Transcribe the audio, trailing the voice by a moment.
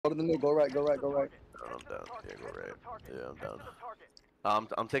Go to the new. Go right. Go right. Go right. I'm down. Yeah, go right. Yeah, I'm down.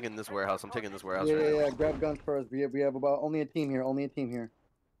 I'm taking this warehouse. I'm taking this warehouse Yeah, right yeah, now. yeah. Grab guns first. We have about only a team here. Only a team here.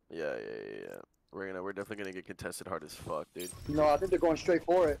 Yeah. We're definitely gonna get contested hard as fuck, dude. No, I think they're going straight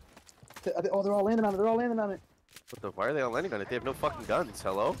for it. Oh, they're all landing on it. They're all landing on it. What the? Why are they all landing on it? They have no fucking guns.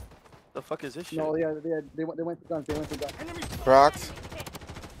 Hello? The fuck is this shit? No, yeah, they went for guns. They went for guns. Cracked.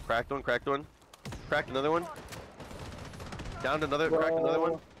 Cracked one. Cracked one. Cracked another one. Downed another. Cracked another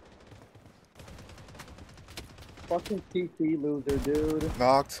one. Fucking TC loser, dude.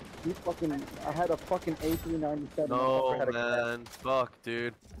 Knocked. He fucking. I had a fucking A397. No, man. Fuck,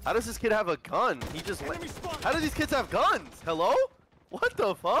 dude. How does this kid have a gun? He just. How do these kids have guns? Hello? What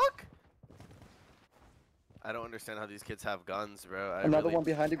the fuck? I don't understand how these kids have guns, bro. Another one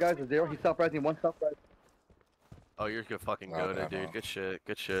behind you guys. A zero. He's stop rising. One stop rising. Oh, you're good fucking goated, dude. Good shit.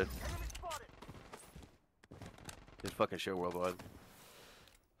 Good shit. Good fucking shit, worldwide.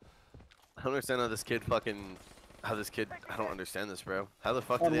 I don't understand how this kid fucking. How this kid. I don't understand this, bro. How the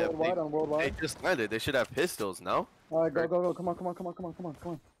fuck do they have. Worldwide. They just landed. They should have pistols, no? Alright, go. Come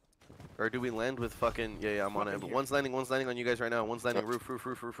on. Or do we land with fucking. Yeah, I'm on it. But one's landing on you guys right now. One's landing roof,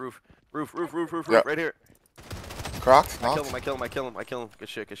 Yep. right here. Cracked. I Knocked. kill him. Good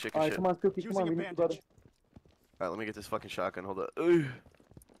shit. Alright, come on, Suki. Come on, we need you, brother. Alright, let me get this fucking shotgun. Hold up. Ooh.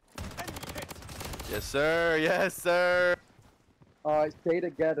 Yes, sir. Alright, stay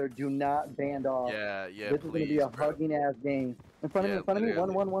together. Do not band off. Yeah, This is gonna be a bro. hugging ass game. In front of me.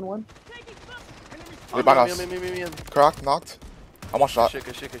 One. They back us. Me. Cracked. Knocked. I'm one shot.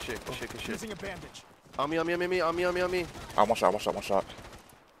 Good shit. Using a bandage. On me. I'm one shot.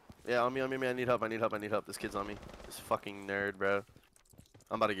 Yeah, on me. I need help. This kid's on me. This fucking nerd, bro.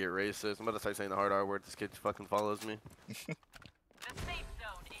 I'm about to get racist. I'm about to start saying the hard R word. This kid fucking follows me.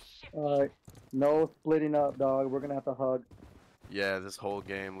 Alright. No splitting up, dog. We're gonna have to hug. Yeah, this whole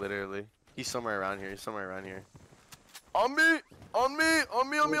game, literally. He's somewhere around here. On me.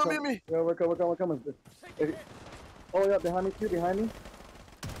 Yeah, we're coming. Oh, yeah, behind me, too. Behind me.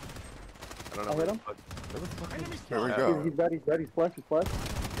 I don't know. I hit him. Where the fuck is this? Here we go. He's ready. He's flush.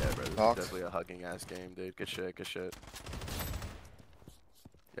 Yeah, bro. This is Knocked. definitely a hugging ass game, dude. Good shit.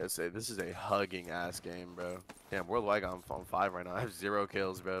 Yeah, say this is a hugging ass game, bro. Damn, worldwide I'm on 5 right now. I have 0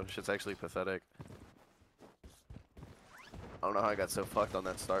 kills, bro. Shit's actually pathetic. I don't know how I got so fucked on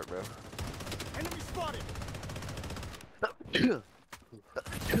that start, bro. Enemy spotted. Mega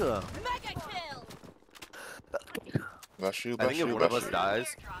kill. Bless you. I think if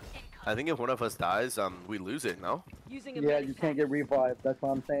one of us dies, we lose it, no? Yeah, you can't get revived. That's what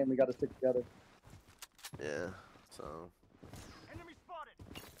I'm saying. We gotta stick together. Yeah, so. Enemy spotted.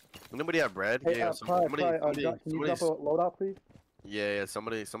 Nobody have bread? Hey, Yeah, can you drop a loadout, please? Yeah,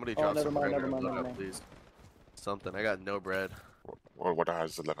 somebody Oh, drop never some mind, bread never or mind, loadout, never mind. please. Something. I got no bread. What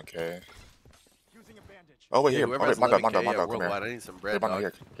has 11k? Using a bandage. Oh wait, Yeah, here. whoever Oh, has wait, my 11K, God. yeah, Come worldwide, here. I need some Here, bread,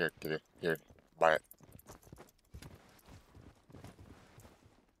 Manga, dog. here. Buy it.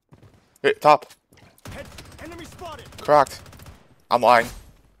 Hey, top. Enemy spotted. Cracked. I'm lying.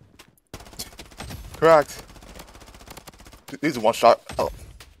 Cracked. These are one shot. Oh,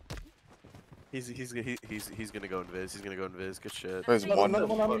 He's gonna go invis. He's gonna go invis. Good shit. there's one. Another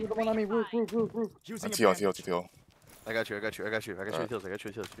one on me. Roof. Using On a teal. bandage. I got you. Your heals.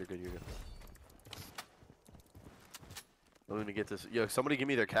 You're good. Let me get this. Yo, somebody give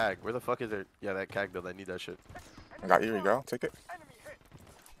me their CAG. Where the fuck is their? Yeah, that CAG build. I need that shit. I got you. Here you go. Take it.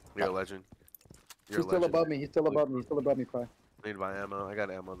 You're a legend. He's still above me. He's still above me, Cry. I need to buy ammo. I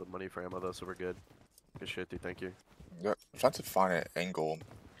got ammo. The money for ammo though, so we're good. Good shit, dude. Thank you. Yeah, I'm trying to find an angle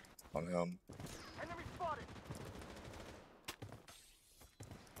on him. Enemy spotted.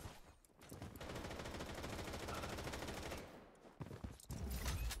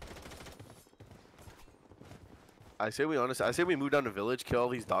 I say we move down to village, kill all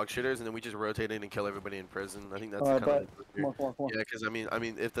these dog shitters, and then we just rotate in and kill everybody in prison. I think that's kind of. Come on. Yeah, because I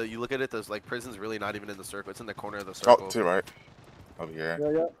mean, if you look at it, there's like prison's really not even in the circle. It's in the corner of the circle. Oh, to the right. Over here.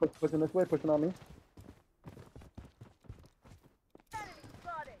 Yeah. Pushing this way. Pushing on me.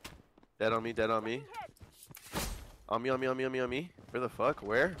 Dead on me. On me. Where the fuck?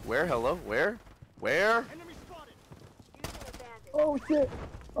 Where? Hello? Where? Enemy spotted. Oh shit!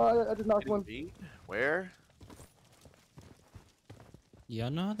 I just knocked one. Where? Y'all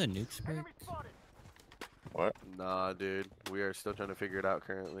know how the nukes work? Enemy spotted. What? Nah, dude. We are still trying to figure it out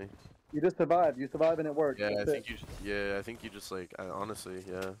currently. You just survived. You survived and it worked. Yeah, I That's think you. Yeah, I think you just like. Honestly,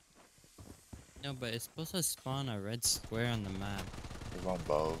 yeah. No, but it's supposed to spawn a red square on the map. He's on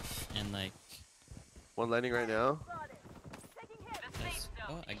both. And like. One landing right now.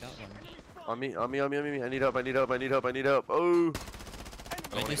 Oh, I got one. On me. I need help. Oh. Enemy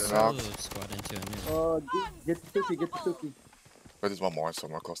I I wanna just go. solo Knocked. squad into a nuke. Get the Suki, get the Suki. But there's one more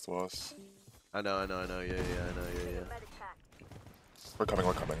somewhere close to us. I know. Yeah, I know. Yeah. We're coming,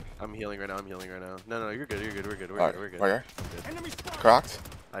 we're coming. I'm healing right now. No, you're good. We're good. Alright, We're good. right here. I'm good. Enemy spotted. Cracked.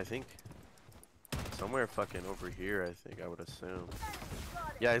 I think somewhere fucking over here. I think I would assume.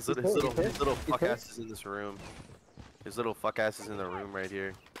 Yeah, his little fuck ass is in this room. His little fuck ass is in the room right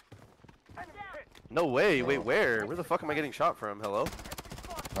here. No way. Wait, where? Where the fuck am I getting shot from? Hello?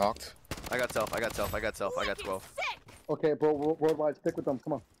 Knocked. I got self. I got 12. Okay, bro, worldwide, stick with them.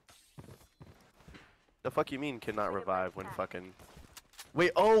 Come on. The fuck you mean cannot revive when fucking?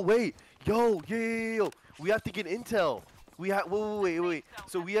 Wait. Oh wait. Yo. Yo. We have to get intel. We have. Wait.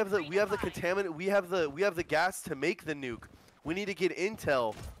 So we have the contaminant. We have the gas to make the nuke. We need to get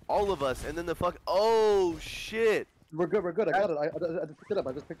intel, all of us, and then the fuck. Oh shit. We're good. I got it. I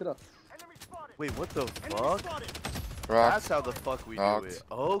just picked it up. Enemy spotted. Wait, what the Enemy fuck? spotted. That's Cracked. how the fuck we do Knocked. it.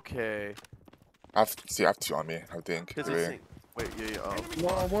 Okay. I have two on me, I think. Cause Three. it's wait, yeah. Oh, No,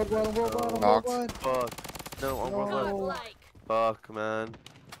 I'm worldwide. Knocked. fuck. No, I'm No. worldwide. Fuck, man.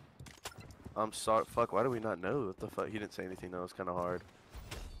 I'm sorry. Fuck. Why do we not know? What the fuck? He didn't say anything though. It's kind of hard.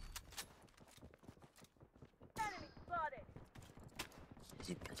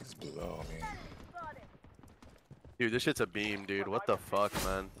 He's below me. Dude, this shit's a beam, dude. What the fuck,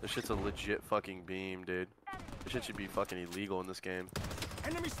 man? This shit's a legit fucking beam, dude. This shit should be fucking illegal in this game.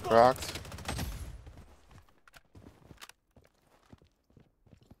 Enemy spotted. Cracked.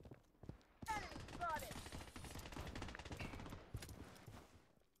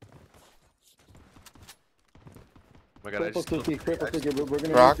 Oh my god, I Cripple just killed Suki, cripple Suki. We're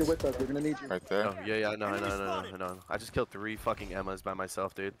gonna Cracked. need you with us. We're gonna need you. Right there. Oh, yeah, I know. I just killed 3 fucking Emmas by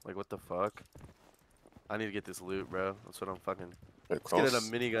myself, dude. Like, what the fuck? I need to get this loot, bro. That's what I'm fucking. Get Let's get close.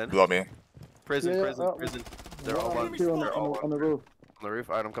 a minigun. Below me. Prison. Yeah, Prison. They're all on. Two They're all on the roof. on the roof.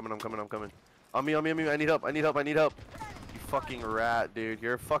 Alright, I'm coming. On me. I need help. You fucking rat, dude.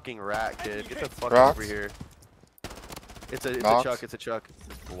 You're a fucking rat, kid. Get the fuck Cracked. over here. It's a Knocked. chuck. It's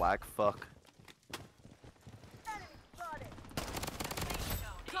a black fuck.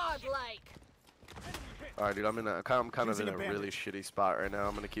 Godlike. Alright, dude. I'm kind of Using in a a really bandage. shitty spot right now.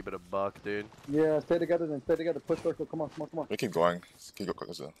 I'm gonna keep it a buck, dude. Yeah, stay together then. Stay together. Push circle. Come on. We keep going. Keep going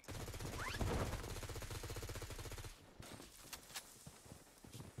closer.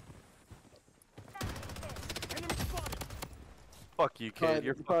 Enemy spotted. Fuck you, kid.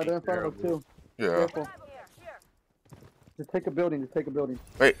 You're They're fucking in front of us terrible. too. Yeah. Careful. Just take a building.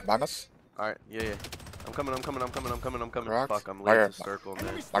 Wait, minus. Alright, yeah. I'm coming. Cracked. Fuck, I'm Right late here. to circle, man.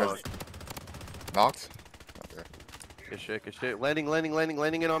 Enemy Fuck. spotted. Knocked. Okay. Good shit. Landing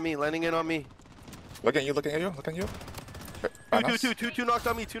in on me. Looking at you. Okay, minus. Two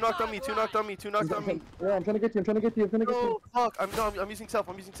knocked on me. Yeah, I'm trying to get you. No, fuck. I'm using self.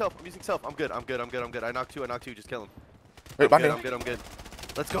 I'm good. I knocked two. Just kill him. Wait, I'm behind me. good.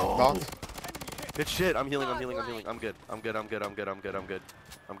 Let's go. Knocked. Good shit. I'm healing. I'm good.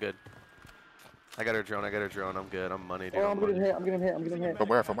 I got her drone. I'm good. I'm money, dude. Oh, I'm I'm getting money. hit. From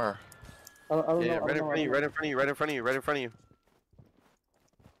where? I don't know. Yeah, I right in don't front of you. know. Right in front of you.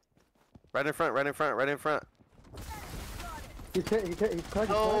 He's cracked.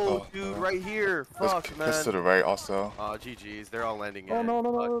 No, Oh, dude, no. right here. There's Fuck, Just to man. the right also. Aw, GG's. They're all landing in. Oh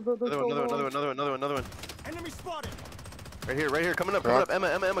no. Fuck. Another one. Enemy spotted. Right here. Coming up.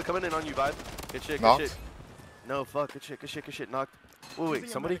 Emma, coming in on you, vibe. Good shit. Knocked. No, fuck. Good shit. Knocked. Wait.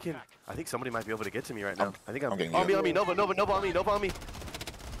 Somebody can. I think somebody might be able to get to me right now. I think I'm. I'm getting On you. me. Nova on me.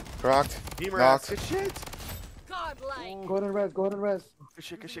 Cracked. Beamer Knocked. ass. Good shit. Godlike. Go ahead and res.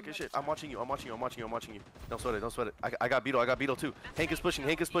 Good shit. I'm watching you. Don't sweat it. I got Beetle too. Hank is pushing.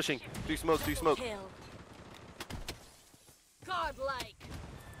 Do smoke. Kill. Godlike.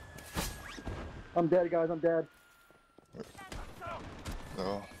 I'm dead, guys.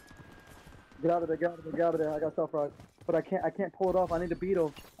 No. Get out of there. I got self rock, but I can't pull it off. I need a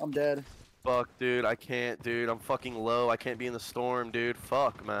beetle. I'm dead. Fuck, dude. I can't, dude. I'm fucking low. I can't be in the storm, dude.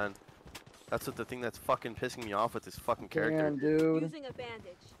 Fuck, man. That's what the thing that's fucking pissing me off with this fucking character. Damn, dude. Using a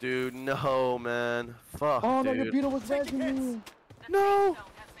bandage. Dude, no, man. Fuck, Oh no, dude. your beetle was resing me. No.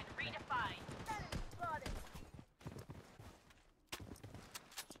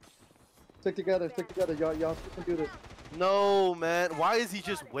 Stick together. Y'all can do this. No, man. Why is he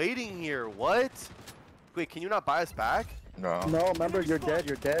just waiting here? What? Wait, can you not buy us back? No. No, remember, you're dead,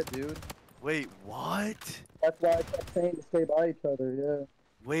 dude. Wait, what? That's why I kept saying to stay by each other, yeah.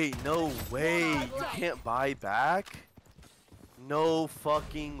 Wait, no way. You can't buy back? No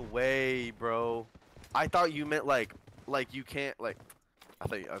fucking way, bro. I thought you meant like you can't, like, I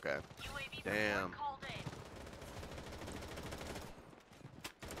thought, okay. Damn.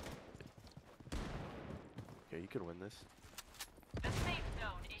 Okay, you can win this. The safe zone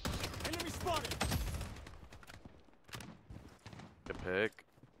is shifting. Enemy spotted. Good pick.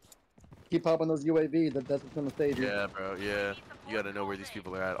 Keep popping those UAVs. That's what's gonna save you. Yeah, bro. Yeah. You gotta know where these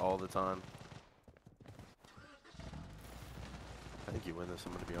people are at all the time. I think you win this.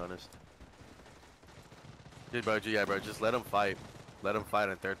 I'm gonna be honest. Dude, bro. Yeah, bro. Just let them fight. Let them fight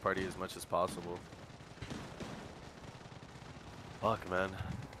on third party as much as possible. Fuck, man.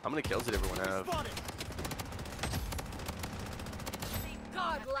 How many kills did everyone have? Spotted.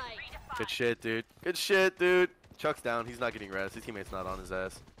 Godlike. Good shit, dude. Good shit, dude. Chuck's down. He's not getting rest. His teammate's not on his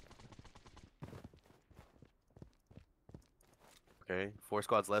ass. Okay. 4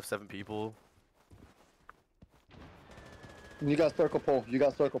 squads left. 7 people. You got circle pull. You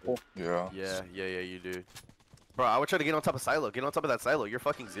got circle pull. Yeah. Yeah, you do. Bro, I would try to get on top of Silo. Get on top of that Silo. You're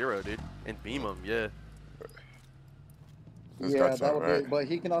fucking 0, dude. And beam him, yeah. This Yeah, guy's that not would right. be. But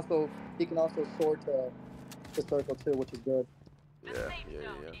he can also soar to circle too, which is good. The Yeah, safe yeah,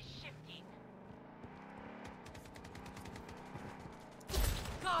 zone yeah. is shifting.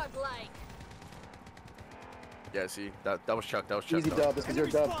 Godlike. Yeah, see, that was Chuck. That was Chuck. Easy That was- job. This is your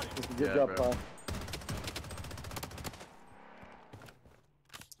Enemy job. spotted. This is your Yeah, job, bro. Ty.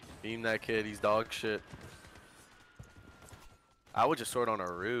 Beam that kid. He's dog shit. I would just sort on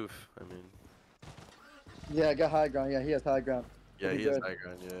a roof. I mean, Yeah, get high ground. Yeah, he has high ground. yeah, He'll be he has good. high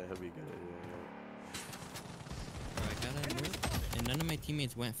ground. Yeah, he'll be good. Bro, I got a nuke, and none of my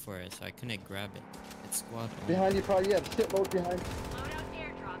teammates went for it, so I couldn't grab it. It's squad only. Behind you, probably. Yeah, shitload behind. Loadout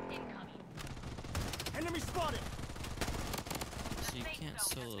airdrop incoming. Enemy spotted. So you can't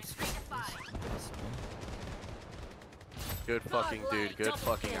solo squad this. Good fucking dude. Good Double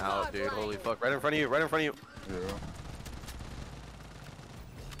fucking kill. out, dude. Holy fuck! Right in front of you. Right in front of you. Yeah.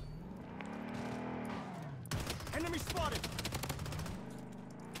 Enemy spotted.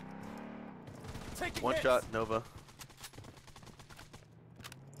 Taking One hits. shot, Nova.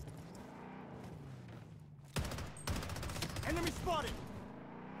 Enemy spotted.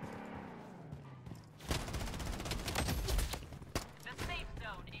 The safe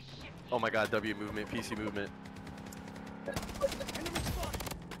zone is shifting. Oh my God, W movement, PC movement. Enemy spotted.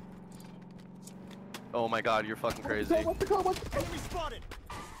 Oh my God, you're fucking crazy. Enemy spotted.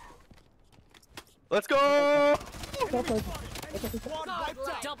 Let's go! Enemy spotted. Squad wiped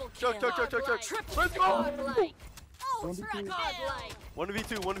Godlike. out. Double kill. Chuck, Chuck, Chuck, Chuck, Chuck. Triple Let's go! Godlike. Don't be Ultra godlike.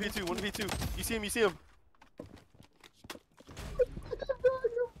 1v2, 1v2, 1v2. You see him, you see him.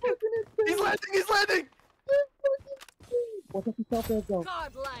 He's landing, he's landing! What's up, yourself, there, go.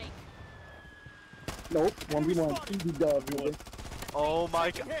 Godlike. Nope, 1v1. Easy job, dude. Oh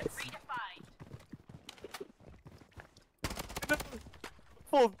my Taking God. hits. Redefined.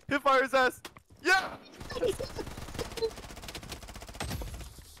 Full, hit fire his ass. Yeah!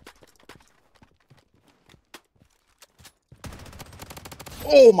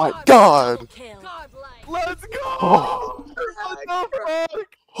 Oh my god! Double kill. Godlike. Let's go! Oh, What the fuck?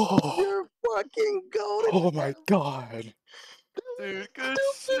 oh, You're fucking goated. oh my god! Dude, good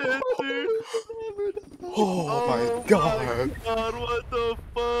shit, dude. Oh my god! God, what the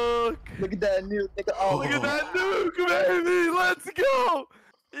fuck? Look at that nuke, nigga. Oh, Look at that nuke, baby! Let's go!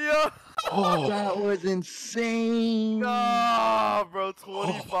 Yeah! Oh, that was insane. Nah, bro,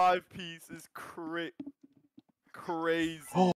 25 piece is crazy.